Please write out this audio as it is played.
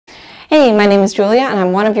Hey, my name is Julia and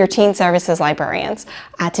I'm one of your teen services librarians.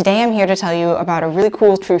 Today I'm here to tell you about a really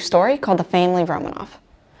cool true story called the family Romanov.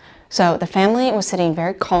 So the family was sitting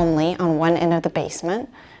very calmly on one end of the basement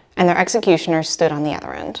and their executioners stood on the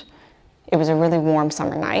other end. It was a really warm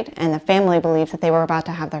summer night and the family believed that they were about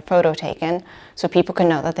to have their photo taken so people could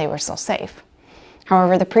know that they were still safe.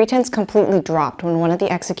 However, the pretense completely dropped when one of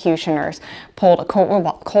the executioners pulled a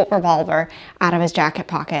Colt revolver out of his jacket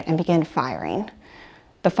pocket and began firing.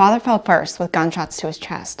 The father fell first with gunshots to his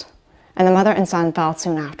chest, and the mother and son fell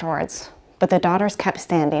soon afterwards, but the daughters kept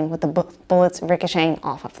standing with the bullets ricocheting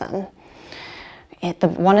off of them.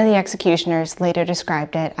 One of the executioners later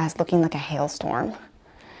described it as looking like a hailstorm.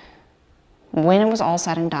 When it was all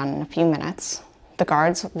said and done in a few minutes, the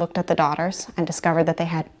guards looked at the daughters and discovered that they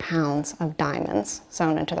had pounds of diamonds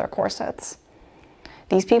sewn into their corsets.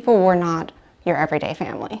 These people were not your everyday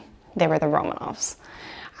family. They were the Romanovs.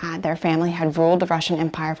 Their family had ruled the Russian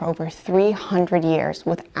Empire for over 300 years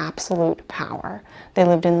with absolute power. They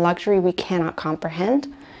lived in luxury we cannot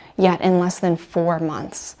comprehend, yet in less than 4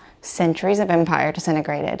 months, centuries of empire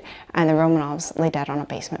disintegrated and the Romanovs lay dead on a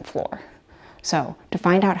basement floor. So, to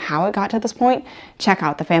find out how it got to this point, check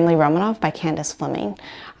out The Family Romanov by Candace Fleming.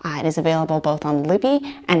 It is available both on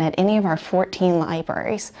Libby and at any of our 14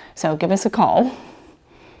 libraries, so give us a call.